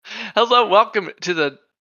Hello, welcome to the.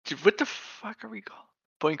 What the fuck are we called?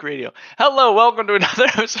 Boink Radio. Hello, welcome to another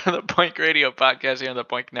episode of the Boink Radio podcast here on the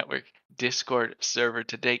Boink Network Discord server.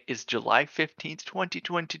 Today is July 15th,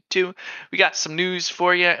 2022. We got some news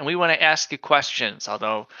for you, and we want to ask you questions,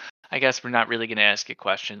 although I guess we're not really going to ask you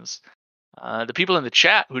questions. The people in the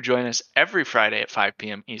chat who join us every Friday at 5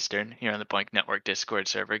 p.m. Eastern here on the Boink Network Discord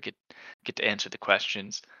server get to answer the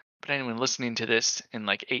questions. But anyone listening to this in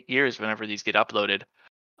like 8 years, whenever these get uploaded,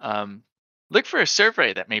 look for a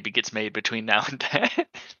survey that maybe gets made between now and then.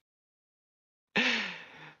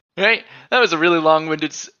 Right? That was a really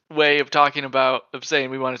long-winded way of saying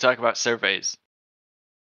we want to talk about surveys.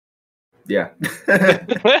 Yeah.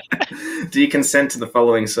 Do you consent to the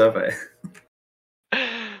following survey?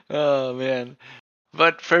 Oh, man.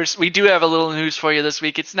 But first, we do have a little news for you this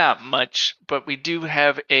week. It's not much, but we do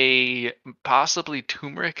have a possibly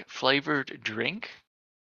turmeric-flavored drink.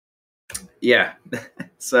 Yeah.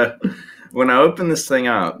 So when I opened this thing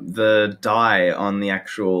up, the dye on the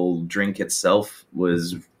actual drink itself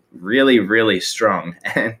was really, really strong.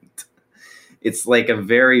 And it's like a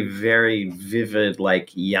very, very vivid, like,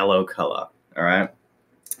 yellow color. All right.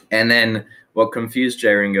 And then what confused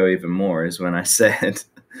J Ringo even more is when I said,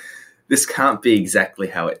 this can't be exactly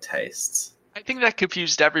how it tastes. I think that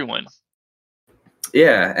confused everyone.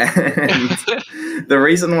 Yeah, and the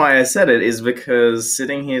reason why I said it is because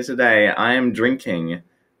sitting here today, I am drinking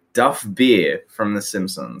Duff beer from The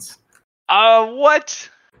Simpsons. What?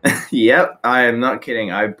 Yep, I am not kidding.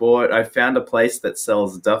 I found a place that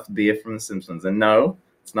sells Duff beer from The Simpsons, and no,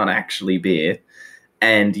 it's not actually beer.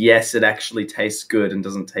 And yes, it actually tastes good and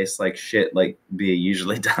doesn't taste like shit like beer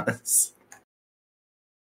usually does.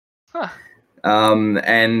 Huh.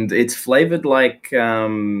 And it's flavored like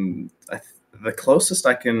the closest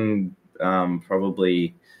I can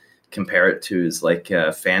probably compare it to is like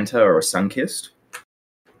Fanta or Sunkist.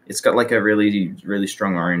 It's got like a really, really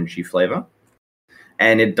strong orangey flavor.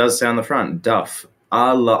 And it does say on the front, Duff,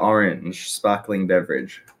 a la orange, sparkling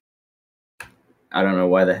beverage. I don't know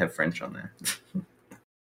why they have French on there.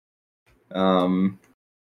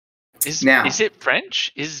 Is it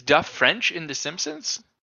French? Is Duff French in The Simpsons?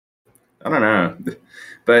 I don't know.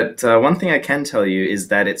 But one thing I can tell you is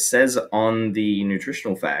that it says on the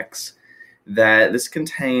nutritional facts that this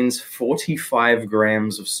contains 45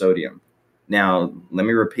 grams of sodium. Now, let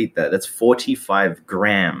me repeat that. That's 45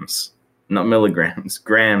 grams, not milligrams,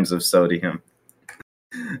 grams of sodium.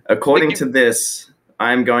 According to this,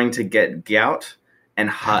 I'm going to get gout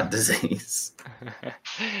and heart disease.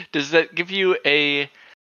 Does that give you a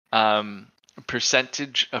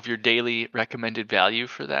percentage of your daily recommended value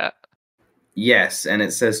for that? Yes, and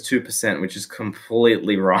it says 2%, which is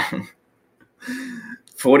completely wrong.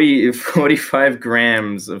 45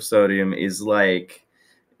 grams of sodium is like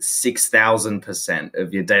 6,000%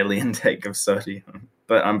 of your daily intake of sodium.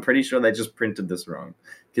 But I'm pretty sure they just printed this wrong,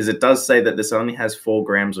 because it does say that this only has 4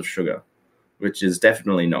 grams of sugar, which is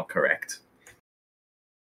definitely not correct.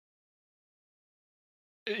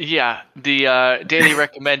 Yeah, the daily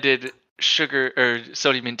recommended sugar or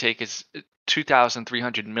sodium intake is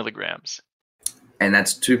 2,300 milligrams. And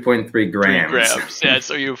that's 2.3 grams. 3 grams. Yeah,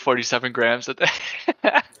 so you have 47 grams at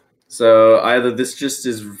that. So either this just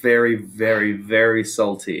is very, very, very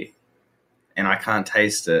salty, and I can't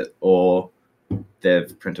taste it, or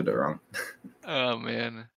they've printed it wrong. Oh,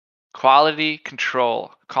 man. Quality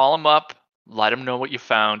control. Call them up. Let them know what you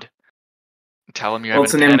found. Tell them you're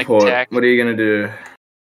having a panic attack. What are you going to do?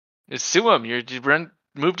 Just sue them.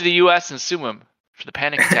 Move to the U.S. and sue them for the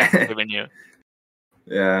panic attack they're giving you.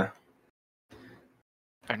 Yeah.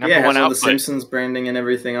 Our it has all the Simpsons branding and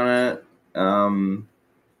everything on it.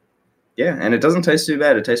 Yeah, and it doesn't taste too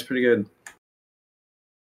bad. It tastes pretty good.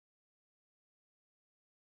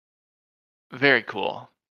 Very cool.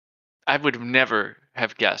 I would never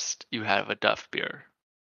have guessed you have a Duff beer.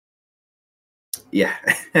 Yeah.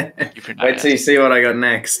 Wait till you see what I got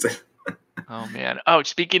next. Oh, man. Oh,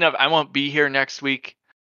 speaking of, I won't be here next week.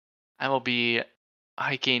 I will be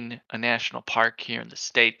hiking a national park here in the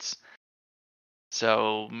States.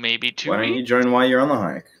 So maybe 2 weeks. Why don't you join while you're on the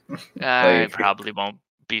hike? I probably won't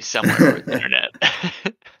be somewhere with internet.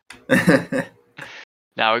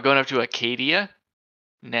 Now we're going up to Acadia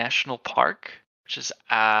National Park, which is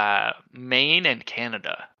Maine and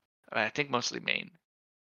Canada. I think mostly Maine.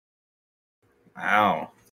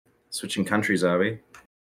 Wow. Switching countries, are we?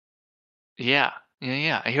 Yeah.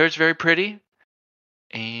 I hear it's very pretty.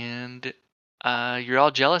 And you're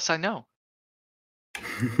all jealous, I know.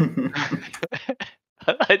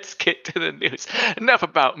 Let's get to the news. Enough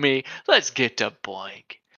about me. Let's get to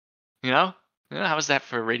Boink. You know? How was that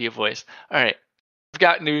for a radio voice? All right.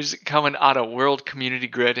 got news coming out of World Community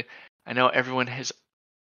Grid. I know everyone is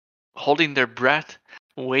holding their breath,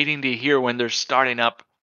 waiting to hear when they're starting up.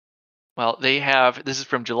 Well, this is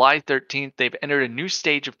from July 13th. They've entered a new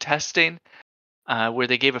stage of testing where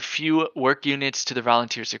they gave a few work units to the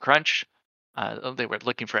volunteers to crunch. They were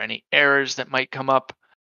looking for any errors that might come up.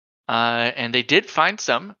 And they did find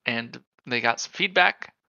some, and they got some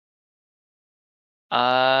feedback.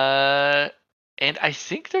 And I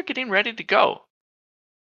think they're getting ready to go.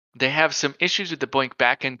 They have some issues with the BOINC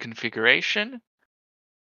backend configuration.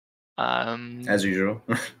 As usual.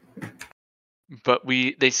 But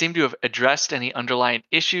they seem to have addressed any underlying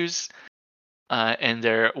issues, and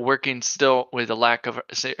they're working still with a lack of,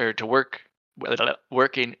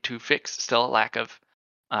 working to fix still a lack of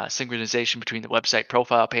synchronization between the website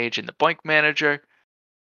profile page and the BOINC manager,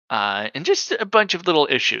 and just a bunch of little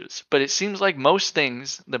issues. But it seems like most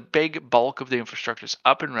things, the big bulk of the infrastructure is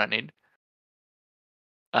up and running.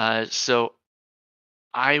 So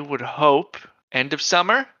I would hope end of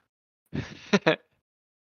summer.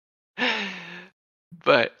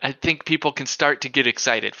 But I think people can start to get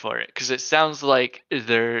excited for it because it sounds like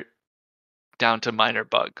they're down to minor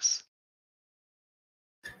bugs.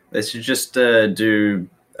 They should just do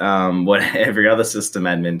what every other system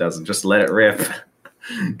admin does and just let it rip.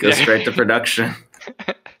 Go straight to production.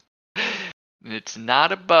 It's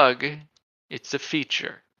not a bug, it's a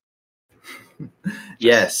feature.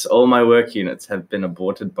 Yes, all my work units have been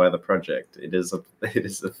aborted by the project. It is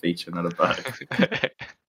a feature, not a bug.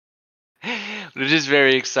 It is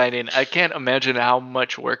very exciting. I can't imagine how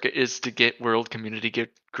much work it is to get World Community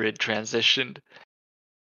Grid transitioned.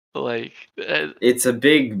 Like it's a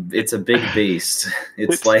big beast.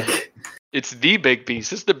 It's like it's the big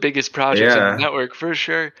beast. It's the biggest project in the network for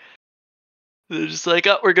sure. They're just like,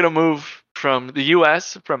 oh, we're gonna move from the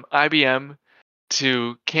US, from IBM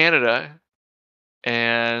to Canada,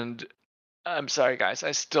 and I'm sorry guys,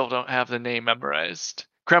 I still don't have the name memorized.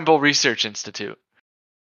 Krembil Research Institute.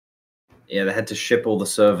 Yeah, they had to ship all the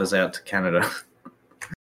servers out to Canada.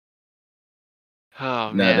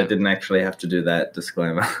 Oh, no, man. they didn't actually have to do that,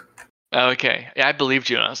 disclaimer. Okay, yeah, I believed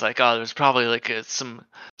you, and I was like, oh, there's probably like some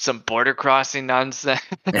border crossing nonsense.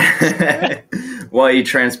 Why are you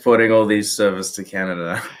transporting all these servers to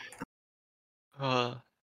Canada?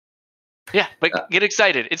 Yeah, but get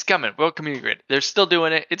excited. It's coming. World Community Grid. They're still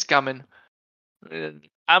doing it. It's coming.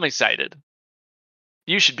 I'm excited.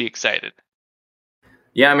 You should be excited.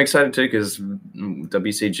 Yeah, I'm excited too because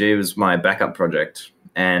WCG was my backup project,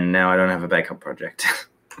 and now I don't have a backup project.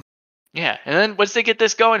 Yeah, and then once they get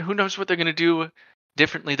this going, who knows what they're going to do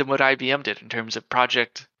differently than what IBM did in terms of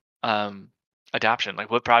project adoption.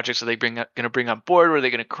 Like, what projects are they going to bring on board? What are they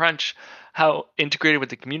going to crunch? How integrated with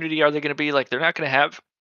the community are they going to be? Like, they're not going to have,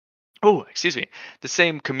 the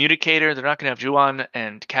same communicator. They're not going to have Juan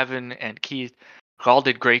and Kevin and Keith, who all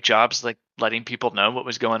did great jobs, like letting people know what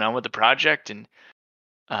was going on with the project and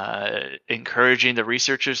encouraging the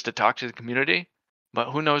researchers to talk to the community. But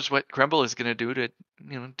who knows what Krembil is going to do to,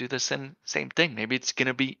 do the same thing. Maybe it's going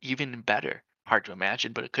to be even better. Hard to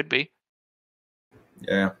imagine, but it could be.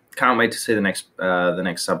 Yeah, can't wait to see the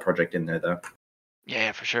next sub project in there, though.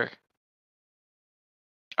 Yeah, for sure.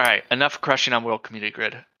 All right, enough crushing on World Community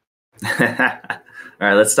Grid. All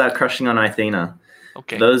right, let's start crushing on Athena.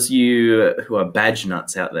 Okay. For those of you who are badge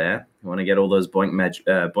nuts out there, who want to get all those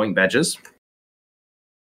BOINC badges.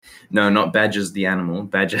 No, not badges the animal.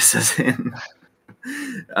 Badges as in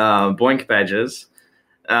BOINC badges.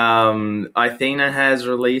 Athena has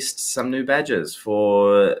released some new badges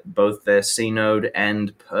for both their CNode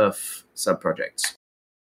and Perf subprojects.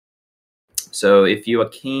 So if you are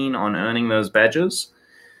keen on earning those badges,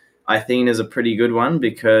 Athena is a pretty good one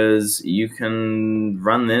because you can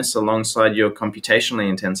run this alongside your computationally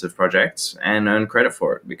intensive projects and earn credit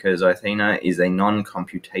for it because Athena is a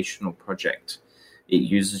non-computational project. It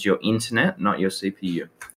uses your internet, not your CPU.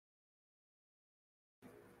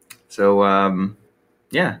 So,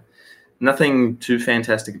 yeah, nothing too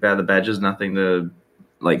fantastic about the badges, nothing to,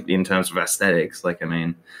 like, in terms of aesthetics. Like, I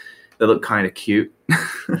mean, they look kind of cute.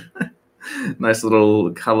 Nice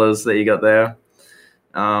little colors that you got there.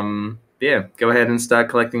 Yeah, go ahead and start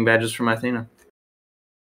collecting badges from Athena.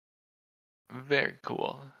 Very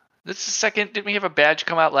cool. This is the second. Didn't we have a badge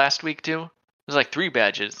come out last week, too? There's like 3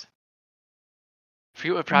 badges. I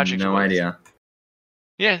forget what project it was. No idea.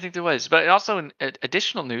 Yeah, I think there was. But also, in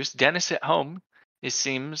additional news, Dennis at Home, it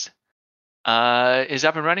seems, is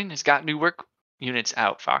up and running. Has got new work units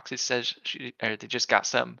out. Fox, it says they just got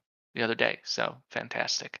some the other day. So,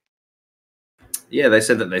 fantastic. Yeah, they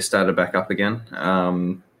said that they started back up again.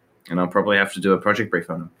 And I'll probably have to do a project brief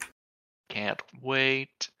on them. Can't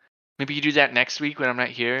wait. Maybe you do that next week when I'm not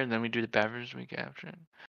here, and then we do the beverage week after.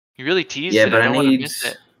 You really teased Yeah, it. but I don't want to miss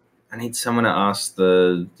it. I need someone to ask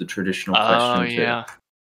the traditional question too. Yeah.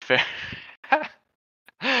 Fair.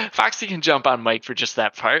 Foxy can jump on Mike for just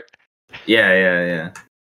that part. Yeah.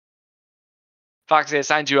 Foxy, I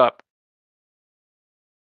signed you up.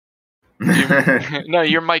 No,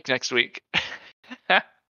 you're Mike next week.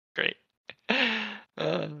 Great.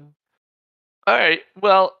 All right.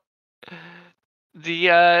 Well,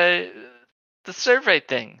 the survey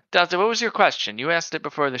thing. Delta, what was your question? You asked it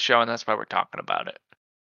before the show, and that's why we're talking about it.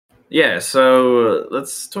 Yeah, so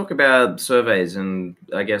let's talk about surveys and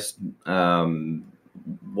I guess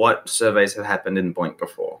what surveys have happened in BOINC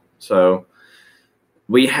before. So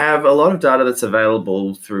we have a lot of data that's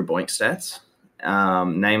available through BOINC stats,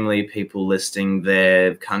 namely people listing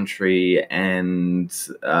their country and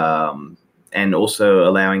also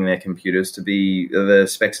allowing their computers to be the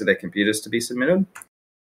specs of their computers to be submitted.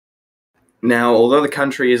 Now, although the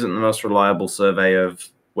country isn't the most reliable survey of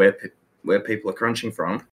where people are crunching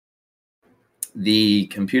from, the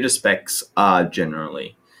computer specs are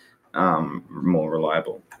generally more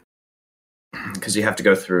reliable because you have to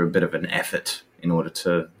go through a bit of an effort in order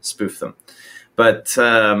to spoof them. But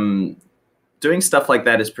doing stuff like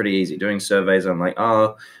that is pretty easy. Doing surveys on like,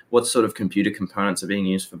 what sort of computer components are being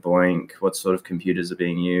used for BOINC? What sort of computers are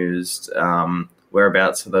being used?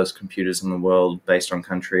 Whereabouts are those computers in the world based on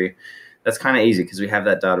country? That's kind of easy because we have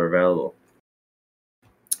that data available.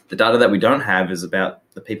 The data that we don't have is about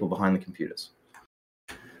the people behind the computers.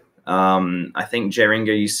 I think,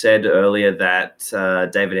 Jeringa, you said earlier that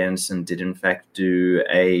David Anderson did, in fact, do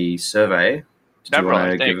a survey. Did you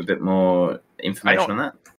want to give a bit more information on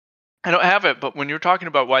that? I don't have it, but when you're talking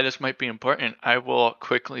about why this might be important, I will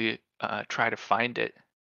quickly try to find it.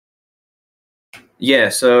 Yeah,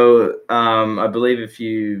 so I believe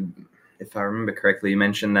if I remember correctly, you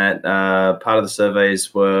mentioned that part of the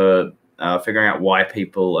surveys were figuring out why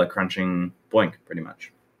people are crunching BOINC, pretty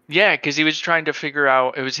much. Yeah, because he was trying to figure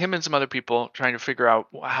out, it was him and some other people trying to figure out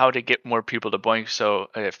how to get more people to BOINC. So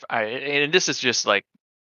and this is just like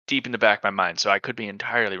deep in the back of my mind, so I could be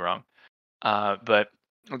entirely wrong. But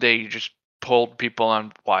they just polled people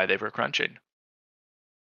on why they were crunching.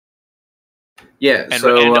 Yeah, and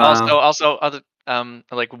also other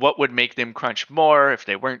like what would make them crunch more if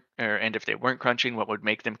they weren't, and if they weren't crunching, what would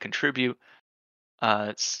make them contribute,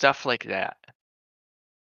 stuff like that.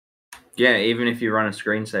 Yeah, even if you run a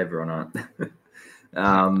screensaver or not.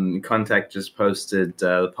 Contact just posted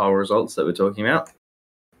the poll results that we're talking about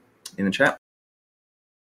in the chat.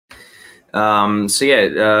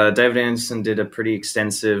 David Anderson did a pretty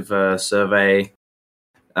extensive survey.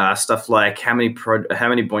 Stuff like how many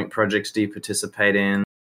BOINC projects do you participate in?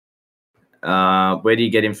 Where do you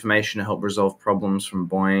get information to help resolve problems from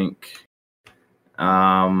BOINC?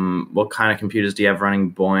 What kind of computers do you have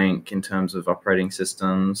running BOINC in terms of operating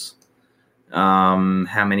systems?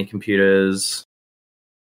 How many computers?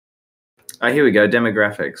 Here we go,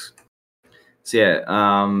 demographics. So yeah,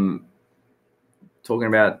 talking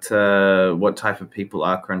about what type of people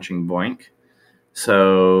are crunching BOINC.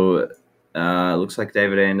 So it looks like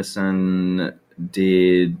David Anderson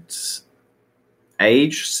did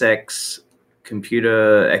age, sex,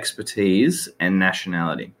 computer expertise, and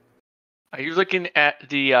nationality. Are you looking at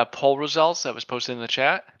the poll results that was posted in the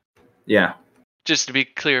chat? Yeah. Just to be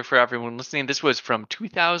clear for everyone listening, this was from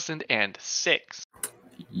 2006.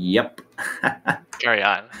 Yep. Carry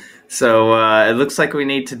on. So it looks like we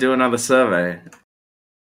need to do another survey.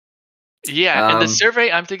 Yeah, and the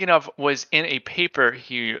survey I'm thinking of was in a paper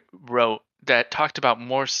he wrote that talked about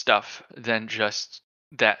more stuff than just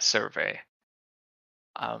that survey.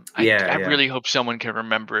 I really hope someone can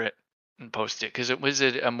remember it and post it, because it was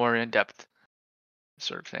a more in-depth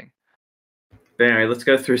sort of thing. But anyway, let's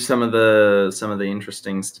go through some of the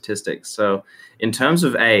interesting statistics. So, in terms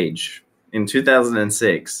of age, in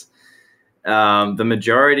 2006, the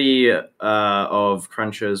majority of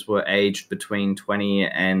crunchers were aged between 20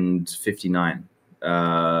 and 59.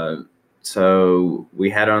 So we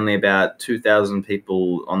had only about 2,000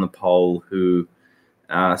 people on the poll who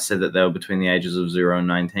said that they were between the ages of 0 and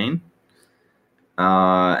 19.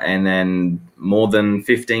 And then more than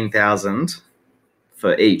 15,000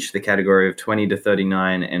 for each, the category of 20 to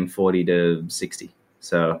 39 and 40 to 60.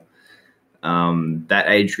 So that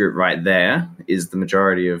age group right there is the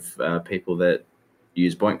majority of people that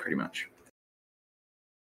use BOINC pretty much.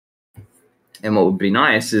 And what would be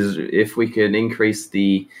nice is if we could increase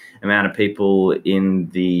the amount of people in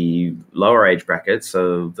the lower age bracket,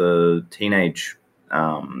 so the teenage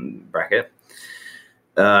bracket,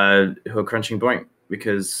 who are crunching BOINC,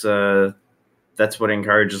 because that's what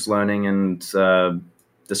encourages learning, and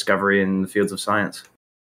discovery in the fields of science.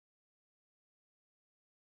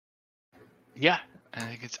 Yeah, I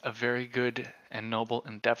think it's a very good and noble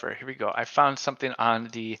endeavor. Here we go. I found something on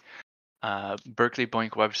the Berkeley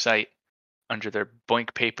Boink website under their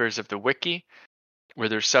Boink papers of the wiki, where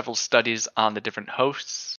there's several studies on the different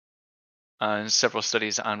hosts and several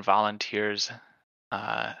studies on volunteers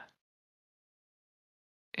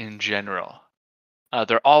in general.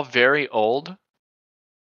 They're all very old,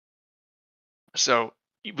 so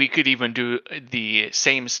we could even do the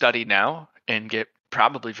same study now and get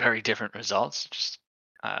probably very different results. Just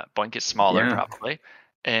Boink is smaller, probably,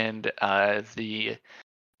 and the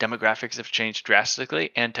demographics have changed drastically,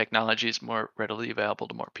 and technology is more readily available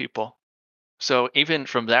to more people. So even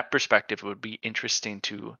from that perspective, it would be interesting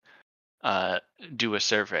to do a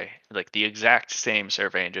survey, like the exact same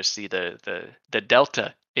survey, and just see the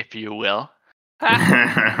delta, if you will.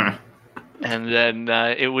 And then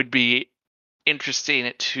it would be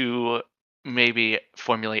interesting to maybe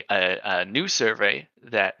formulate a new survey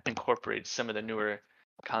that incorporates some of the newer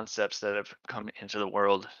concepts that have come into the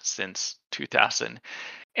world since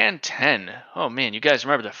 2010. Oh man, you guys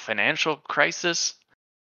remember the financial crisis?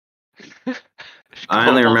 I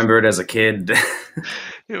only remember it as a kid.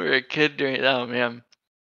 You were a kid during. Oh man,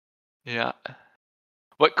 yeah.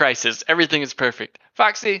 What crisis? Everything is perfect.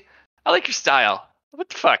 Foxy, I like your style. What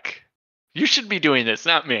the fuck? You should be doing this,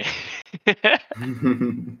 not me.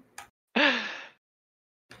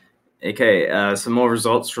 Okay, some more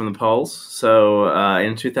results from the polls. So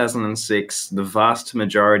in 2006, the vast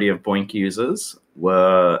majority of Boink users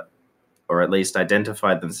were, or at least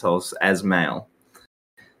identified themselves as male.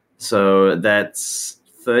 So that's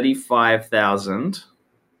 35,000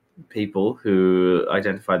 people who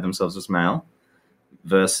identified themselves as male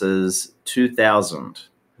versus 2,000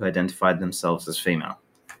 who identified themselves as female.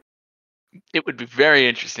 It would be very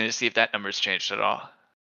interesting to see if that number's changed at all.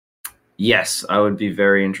 Yes, I would be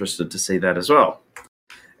very interested to see that as well.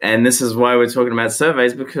 And this is why we're talking about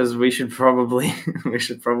surveys, because we should probably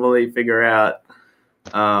figure out.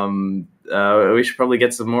 We should probably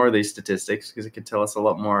get some more of these statistics because it could tell us a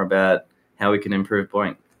lot more about how we can improve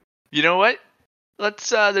Boink. You know what? Let's.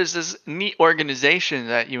 There's this neat organization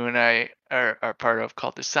that you and I are part of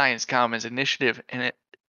called the Science Commons Initiative, and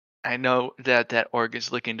I know that org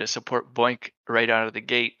is looking to support Boink right out of the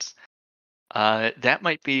gates. That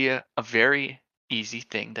might be a very easy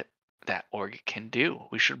thing that org can do.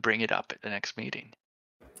 We should bring it up at the next meeting.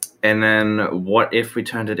 And then what if we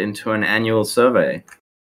turned it into an annual survey?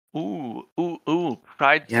 Ooh.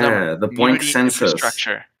 Tried the Boink census.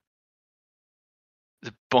 Infrastructure.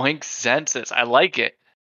 The Boink census. I like it.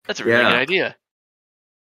 That's a really good idea.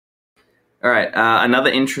 All right.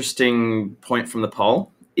 Another interesting point from the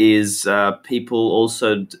poll is people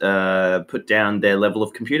also put down their level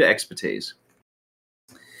of computer expertise.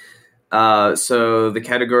 So the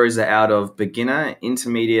categories are out of beginner,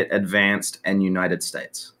 intermediate, advanced, and United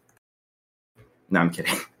States. No, I'm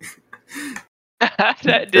kidding.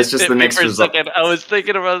 That's just the next result. I was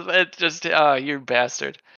thinking about it. Just you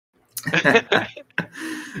bastard.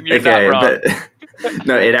 You're okay, not wrong. But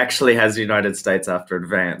no, it actually has United States after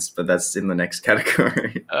advanced, but that's in the next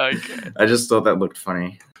category. Okay. I just thought that looked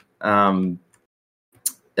funny.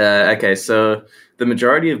 Okay, so the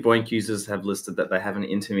majority of Boink users have listed that they have an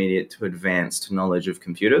intermediate to advanced knowledge of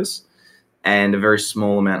computers, and a very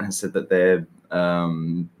small amount has said that they're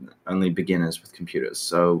only beginners with computers.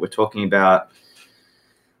 So we're talking about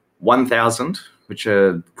 1,000, which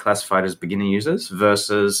are classified as beginner users,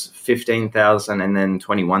 versus 15,000 and then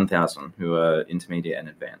 21,000 who are intermediate and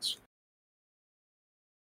advanced.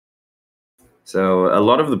 So a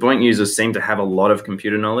lot of the Boink users seem to have a lot of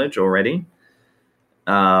computer knowledge already.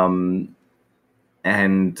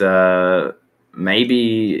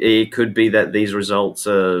 Maybe it could be that these results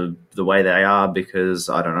are the way they are because,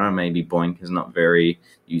 I don't know, maybe Boink is not very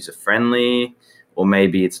user-friendly, or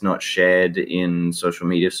maybe it's not shared in social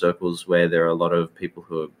media circles where there are a lot of people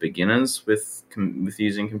who are beginners with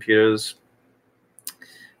using computers.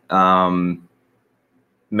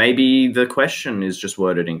 Maybe the question is just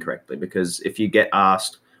worded incorrectly, because if you get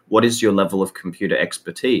asked, what is your level of computer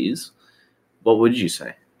expertise, what would you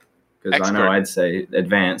say? Because I know I'd say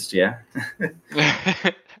advanced, yeah.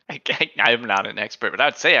 I'm not an expert, but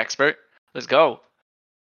I'd say expert. Let's go.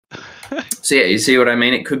 So yeah, you see what I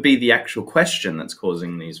mean? It could be the actual question that's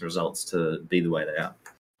causing these results to be the way they are.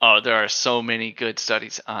 Oh, there are so many good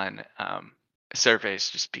studies on surveys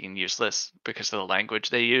just being useless because of the language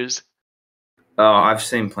they use. Oh, I've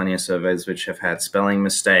seen plenty of surveys which have had spelling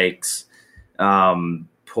mistakes,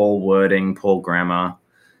 poor wording, poor grammar.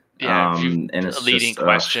 Yeah, and it's a leading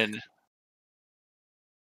question.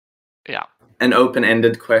 Yeah. an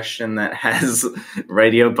open-ended question that has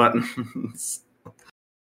radio buttons.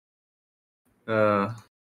 Are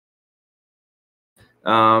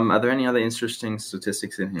there any other interesting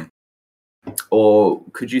statistics in here? Or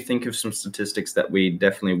could you think of some statistics that we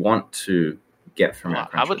definitely want to get from our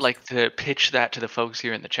crunchers? I would like to pitch that to the folks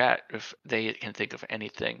here in the chat if they can think of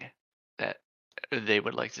anything that they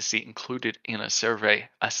would like to see included in a survey,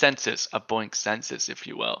 a census, a BOINC census, if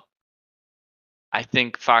you will. I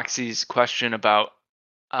think Foxy's question about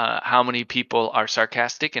how many people are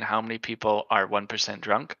sarcastic and how many people are 1%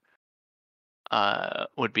 drunk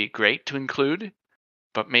would be great to include,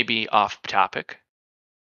 but maybe off topic.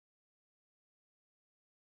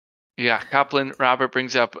 Yeah, Coplin Robert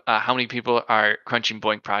brings up how many people are crunching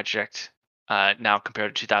BOINC project now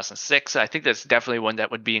compared to 2006. I think that's definitely one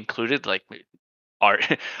that would be included. Like,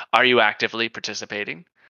 are you actively participating,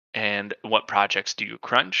 and what projects do you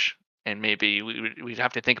crunch? And maybe we'd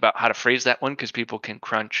have to think about how to phrase that one, because people can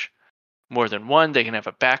crunch more than one. They can have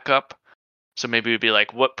a backup. So maybe we'd be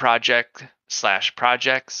like, what projects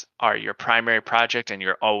are your primary project and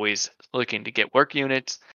you're always looking to get work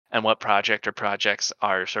units, and what project or projects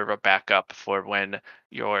are sort of a backup for when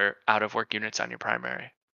you're out of work units on your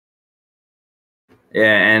primary.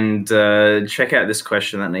 Yeah, and check out this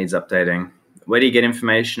question that needs updating. Where do you get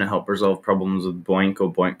information to help resolve problems with BOINC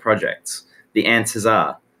or BOINC projects? The answers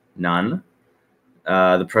are none.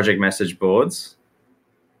 The project message boards,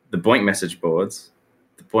 the BOINC message boards,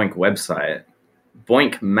 the BOINC website,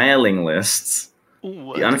 BOINC mailing lists,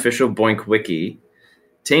 the unofficial BOINC wiki,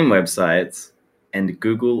 team websites, and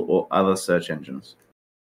Google or other search engines.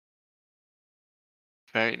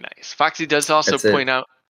 Very nice. Foxy does also point out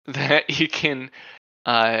that you can,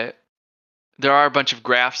 there are a bunch of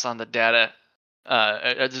graphs on the data.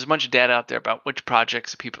 There's a bunch of data out there about which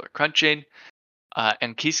projects people are crunching.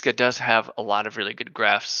 And Kiska does have a lot of really good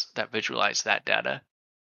graphs that visualize that data.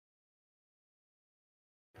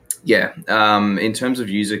 Yeah, in terms of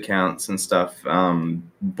user counts and stuff, BOINC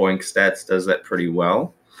Stats does that pretty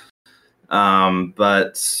well.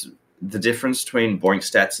 But the difference between BOINC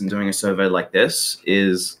Stats and doing a survey like this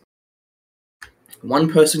is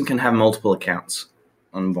one person can have multiple accounts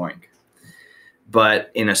on BOINC.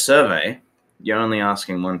 But in a survey, you're only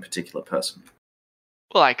asking one particular person.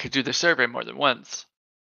 Well, I could do the survey more than once.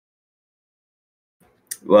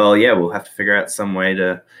 Well, yeah, we'll have to figure out some way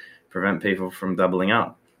to prevent people from doubling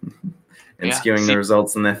up and skewing the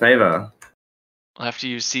results in their favor. We'll have to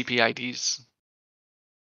use CPIDs.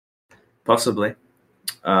 Possibly.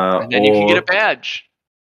 And then you can get a badge.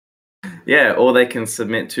 Yeah, or they can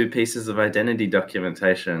submit 2 pieces of identity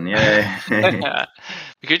documentation. Yeah.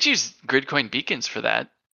 We could use Gridcoin beacons for that.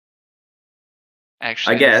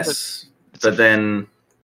 Actually, I guess. But then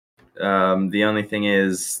the only thing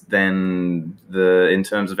is then in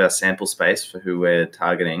terms of our sample space for who we're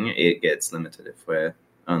targeting, it gets limited if we're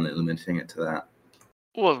only limiting it to that.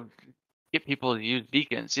 Well, get people to use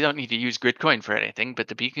beacons. You don't need to use Gridcoin for anything, but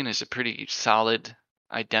the beacon is a pretty solid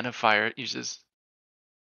identifier. It uses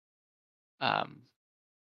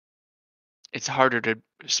it's harder to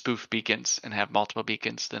spoof beacons and have multiple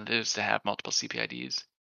beacons than it is to have multiple CPIDs,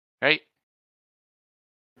 right?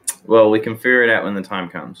 Well, we can figure it out when the time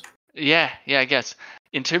comes. Yeah, I guess.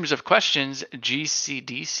 In terms of questions,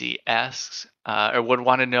 GCDC asks, or would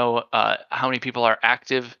want to know how many people are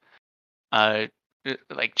active, like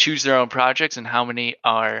choose their own projects, and how many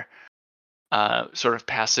are sort of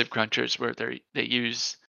passive crunchers where they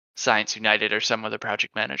use Science United or some other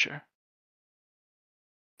project manager.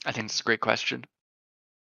 I think it's a great question.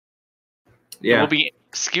 Yeah. It will be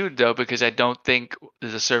skewed though, because I don't think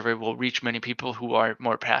the survey will reach many people who are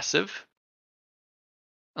more passive,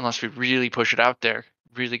 unless we really push it out there,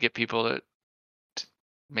 really get people to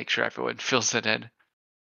make sure everyone fills it in.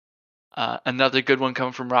 Another good one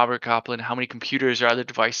coming from Robert Coplin: how many computers or other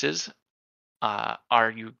devices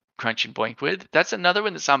are you crunching BOINC with? That's another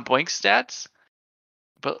one that's on BOINC Stats,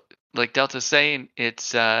 but like Delta's saying,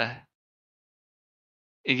 it's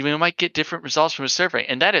you might get different results from a survey,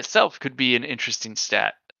 and that itself could be an interesting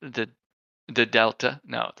stat. The delta,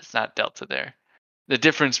 no, it's not delta there. The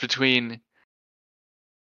difference between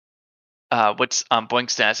what's on BOINC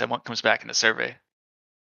Stats and what comes back in the survey.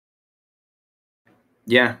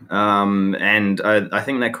 Yeah, and I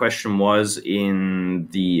think that question was in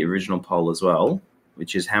the original poll as well,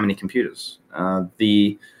 which is how many computers.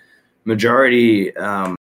 The majority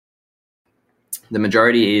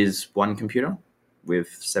is one computer with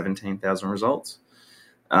 17,000 results,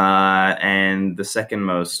 and the second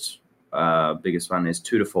most biggest one is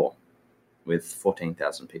 2 to 4, with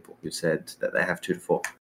 14,000 people who said that they have 2 to 4.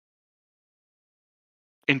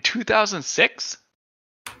 In 2006?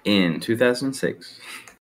 in 2006.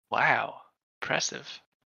 Wow. Impressive.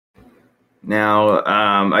 Now,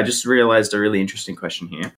 I just realized a really interesting question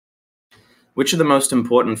here. Which are the most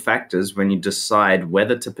important factors when you decide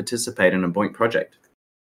whether to participate in a BOINC project?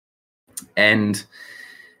 And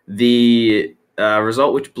the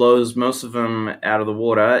result which blows most of them out of the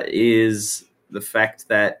water is the fact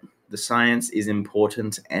that the science is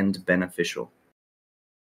important and beneficial.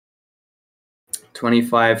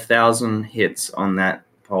 25,000 hits on that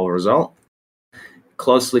poll result,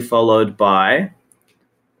 closely followed by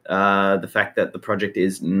the fact that the project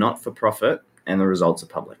is not for profit and the results are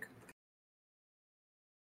public.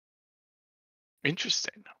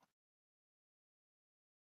 Interesting.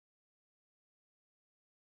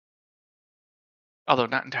 Although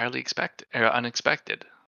not entirely unexpected.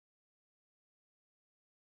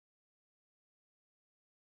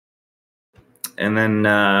 And then,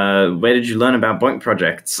 where did you learn about BOINC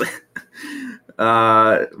projects?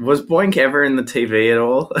 Was BOINC ever in the TV at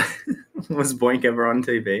all? Was BOINC ever on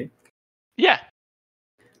TV? Yeah.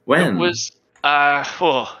 When? It was,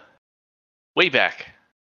 way back.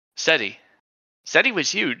 SETI. SETI was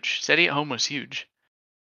huge. SETI at home was huge.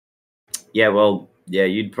 Yeah, well, yeah,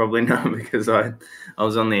 you'd probably know because I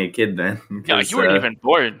was only a kid then. No, you weren't even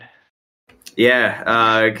born.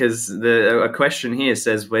 Yeah, because a question here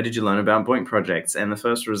says, where did you learn about BOINC projects? And the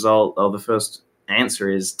first result, or the first answer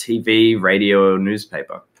is TV, radio, or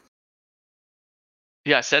newspaper.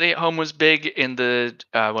 Yeah, SETI at home was big in the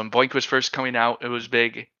when BOINC was first coming out. It was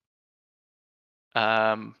big,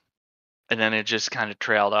 and then it just kind of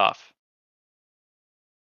trailed off.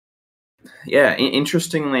 Yeah,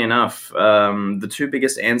 interestingly enough, the two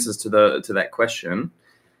biggest answers to that question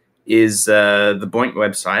is the BOINC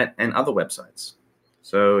website and other websites.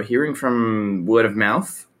 So hearing from word of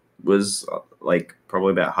mouth was like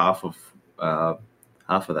probably about half of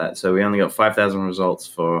that. So we only got 5,000 results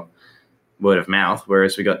for word of mouth,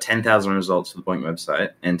 whereas we got 10,000 results for the BOINC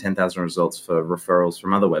website and 10,000 results for referrals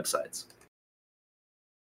from other websites.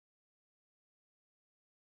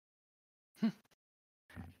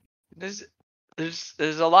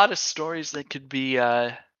 There's a lot of stories that could be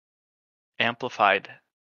amplified.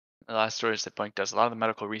 A lot of stories that BOINC does. A lot of the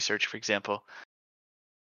medical research, for example,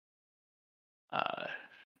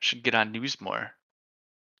 should get on news more.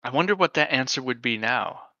 I wonder what that answer would be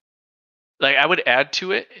now. Like, I would add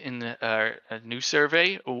to it in a new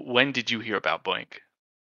survey. When did you hear about BOINC?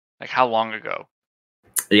 Like, how long ago?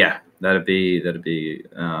 Yeah, that'd be a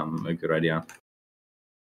good idea.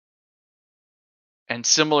 And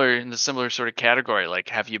similar in the similar sort of category, like,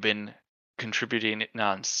 have you been contributing it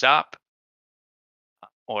nonstop,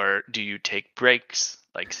 or do you take breaks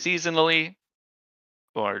like seasonally,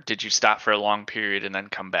 or did you stop for a long period and then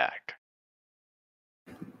come back?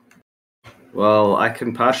 Well, I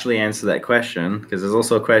can partially answer that question because there's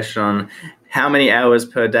also a question on how many hours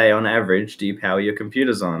per day on average do you power your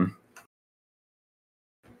computers on?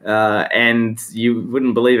 And you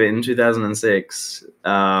wouldn't believe it, in 2006,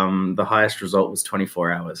 the highest result was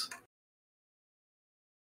 24 hours.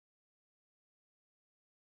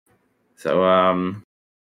 So,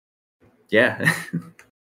 yeah.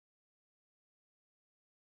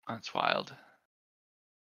 That's wild.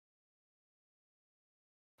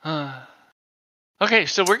 Okay,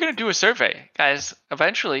 so we're going to do a survey, guys.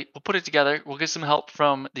 Eventually, we'll put it together. We'll get some help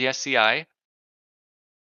from the SCI.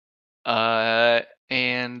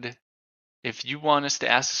 And if you want us to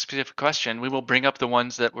ask a specific question, we will bring up the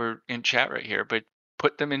ones that were in chat right here, but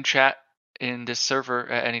put them in chat in this server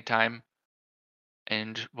at any time.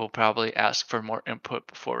 And we'll probably ask for more input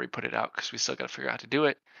before we put it out because we still got to figure out how to do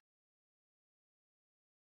it.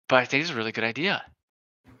 But I think it's a really good idea.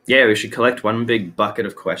 Yeah, we should collect one big bucket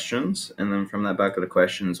of questions, and then from that bucket of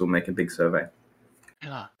questions, we'll make a big survey.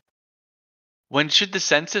 Yeah. When should the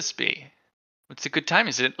census be? What's a good time?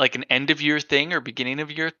 Is it like an end of year thing or beginning of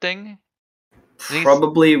year thing?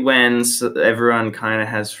 Probably when everyone kind of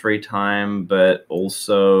has free time, but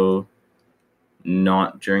also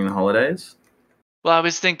not during the holidays. Well, I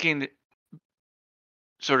was thinking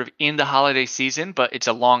sort of in the holiday season, but it's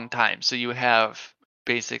a long time. So you have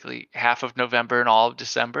basically half of November and all of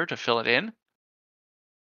December to fill it in.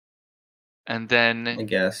 And then I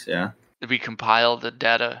guess, yeah. We compile the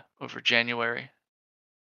data over January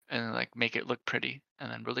and like make it look pretty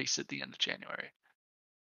and then release it at the end of January.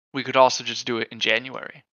 We could also just do it in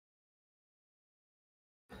January.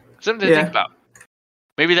 Something to think about.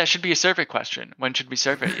 Maybe that should be a survey question. When should we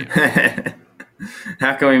survey you?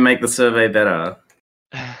 How can we make the survey better?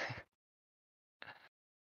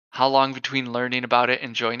 How long between learning about it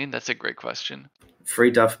and joining? That's a great question.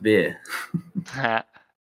 Free Duff beer. I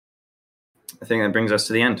think that brings us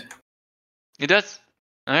to the end. It does.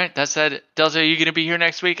 All right, that said, Delta, are you going to be here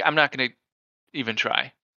next week? I'm not going to even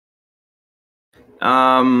try.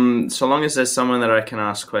 So long as there's someone that I can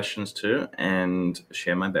ask questions to and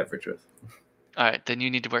share my beverage with. All right, then you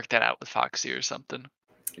need to work that out with Foxy or something.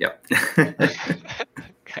 Yep.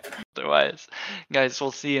 Okay. Otherwise, guys,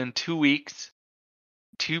 we'll see you in 2 weeks.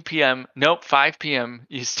 2 p.m. Nope, 5 p.m.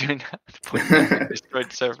 Eastern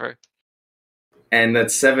Discord server. And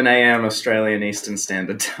that's 7 a.m. Australian Eastern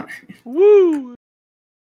Standard Time. Woo!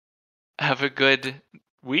 Have a good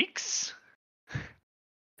weeks.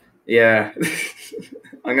 Yeah. I'm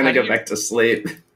How gonna do go you- back to sleep.